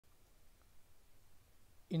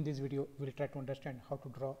In this video, we will try to understand how to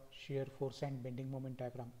draw shear force and bending moment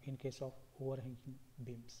diagram in case of overhanging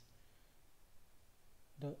beams.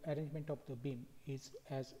 The arrangement of the beam is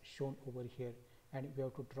as shown over here, and we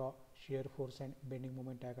have to draw shear force and bending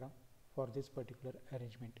moment diagram for this particular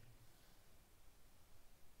arrangement.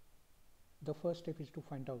 The first step is to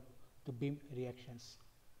find out the beam reactions.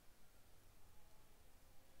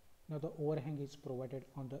 Now the overhang is provided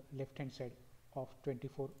on the left hand side of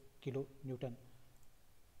 24 kN.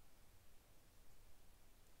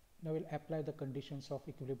 Now we'll apply the conditions of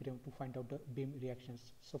equilibrium to find out the beam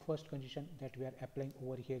reactions. So first condition that we are applying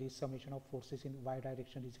over here is summation of forces in y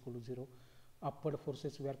direction is equal to 0. Upward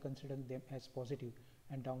forces we are considering them as positive,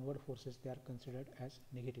 and downward forces they are considered as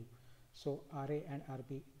negative. So RA and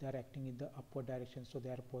RB they are acting in the upward direction, so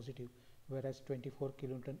they are positive, whereas 24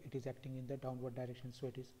 kN it is acting in the downward direction, so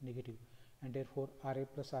it is negative, and therefore RA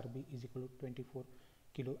plus RB is equal to 24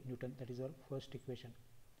 kN. That is our first equation.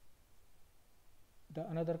 The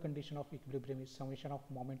another condition of equilibrium is summation of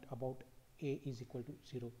moment about A is equal to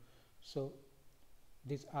 0. So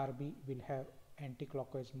this RB will have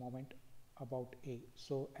anti-clockwise moment about A.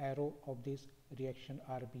 So arrow of this reaction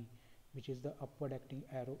RB, which is the upward acting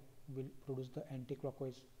arrow, will produce the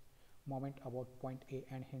anti-clockwise moment about point A,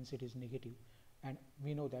 and hence it is negative. And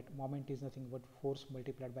we know that moment is nothing but force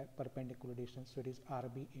multiplied by perpendicular distance, so it is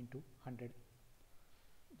RB into 100.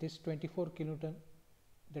 This 24 kN,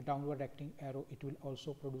 the downward acting arrow, it will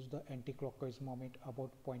also produce the anti-clockwise moment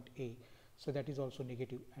about point A, so that is also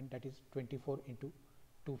negative, and that is 24 into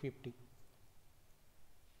 250.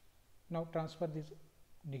 Now transfer this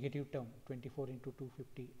negative term 24 into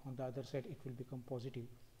 250 on the other side, it will become positive,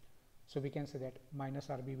 so we can say that minus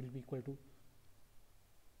RB will be equal to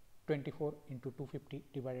 24 into 250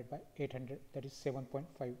 divided by 800, that is 7.5.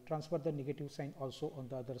 Transfer the negative sign also on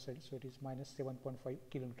the other side, so it is minus 7.5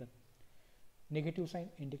 kN. Negative sign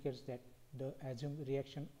indicates that the assumed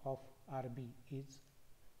reaction of RB is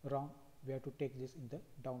wrong. We have to take this in the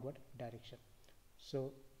downward direction,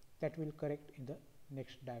 so that will correct in the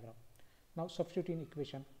next diagram. Now substitute in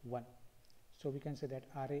equation 1, so we can say that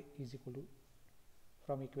RA is equal to,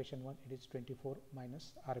 from equation 1 it is 24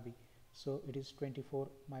 minus RB, so it is 24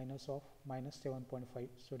 minus of minus 7.5,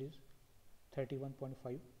 so it is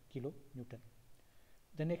 31.5 kN.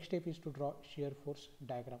 The next step is to draw shear force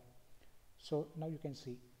diagram. So now you can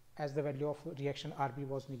see, as the value of reaction RB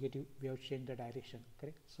was negative, we have changed the direction,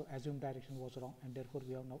 correct? So assumed direction was wrong, and therefore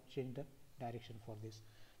we have now changed the direction for this.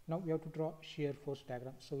 Now we have to draw shear force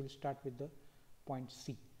diagram, so we'll start with the point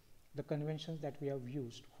C. The conventions that we have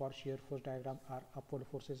used for shear force diagram are upward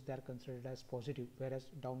forces they are considered as positive, whereas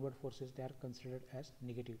downward forces they are considered as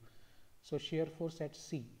negative. So shear force at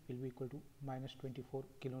C will be equal to minus 24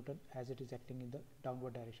 kN, as it is acting in the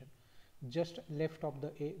downward direction. Just left of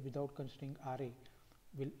the A without considering RA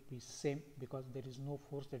will be same, because there is no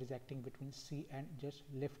force that is acting between C and just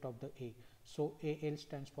left of the A, so AL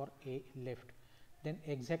stands for A left. Then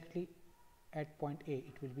exactly at point A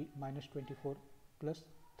it will be minus 24 plus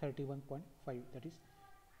 31.5, that is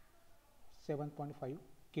 7.5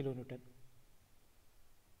 kN.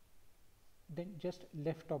 Then just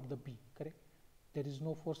left of the B, correct? There is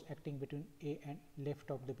no force acting between A and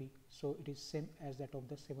left of the B, so it is same as that of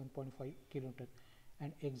the 7.5 kN.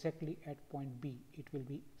 And exactly at point B it will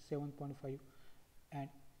be 7.5, and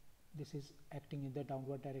this is acting in the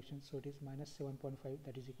downward direction, so it is minus 7.5,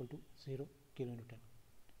 that is equal to 0 kN.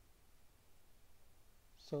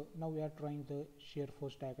 So now we are drawing the shear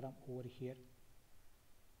force diagram over here.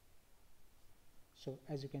 So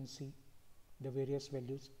as you can see, the various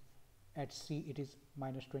values. At C it is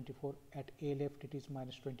minus 24, at A left it is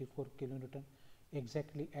minus 24 kN,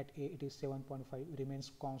 exactly at A it is 7.5,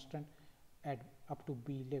 remains constant at up to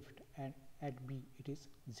B left, and at B it is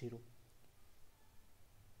 0.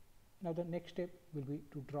 Now the next step will be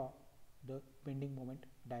to draw the bending moment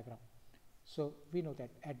diagram. So we know that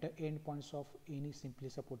at the end points of any simply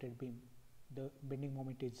supported beam, the bending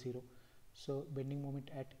moment is 0. So bending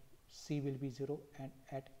moment at C will be 0, and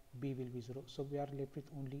at B will be 0. So we are left with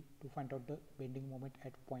only to find out the bending moment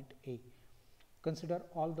at point A. Consider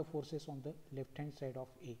all the forces on the left hand side of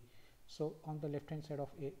A. So on the left hand side of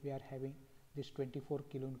A we are having this 24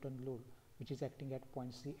 kN load, which is acting at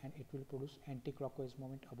point C, and it will produce anti-clockwise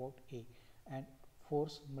moment about A, and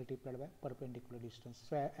force multiplied by perpendicular distance.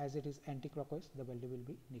 So as it is anti-clockwise, the value will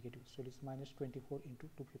be negative, so it is minus 24 into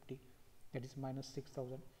 250, that is minus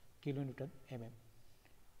 6000 kN mm,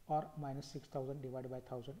 or minus 6000 divided by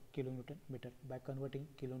 1000 kN meter, by converting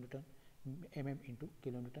kN mm into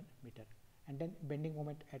kN meter, and then bending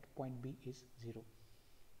moment at point B is 0.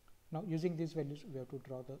 Now using these values we have to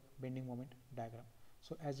draw the bending moment diagram.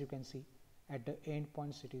 So as you can see, At the end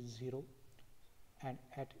points it is 0, and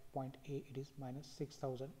at point A it is minus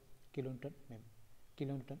 6000 kilonewton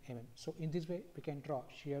mm. So in this way we can draw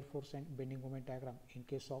shear force and bending moment diagram in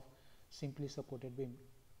case of simply supported beam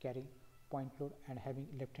carrying point load and having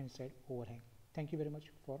left hand side overhang. Thank you very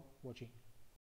much for watching.